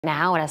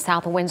Now, and a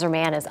South Windsor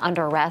man is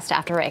under arrest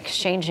after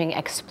exchanging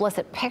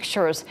explicit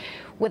pictures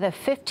with a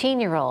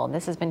 15-year-old.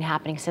 This has been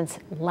happening since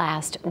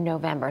last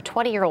November.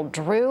 20-year-old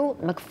Drew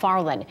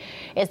McFarland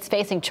is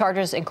facing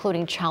charges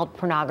including child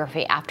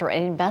pornography after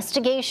an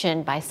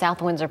investigation by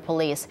South Windsor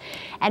police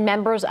and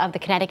members of the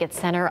Connecticut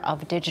Center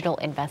of Digital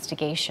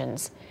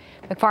Investigations.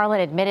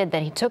 McFarland admitted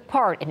that he took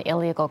part in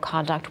illegal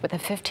conduct with a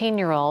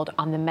 15-year-old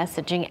on the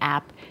messaging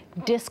app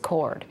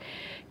Discord,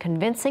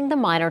 convincing the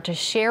minor to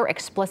share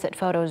explicit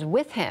photos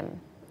with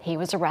him. He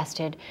was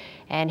arrested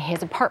and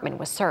his apartment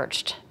was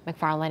searched.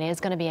 McFarland is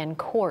going to be in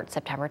court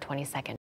September 22nd.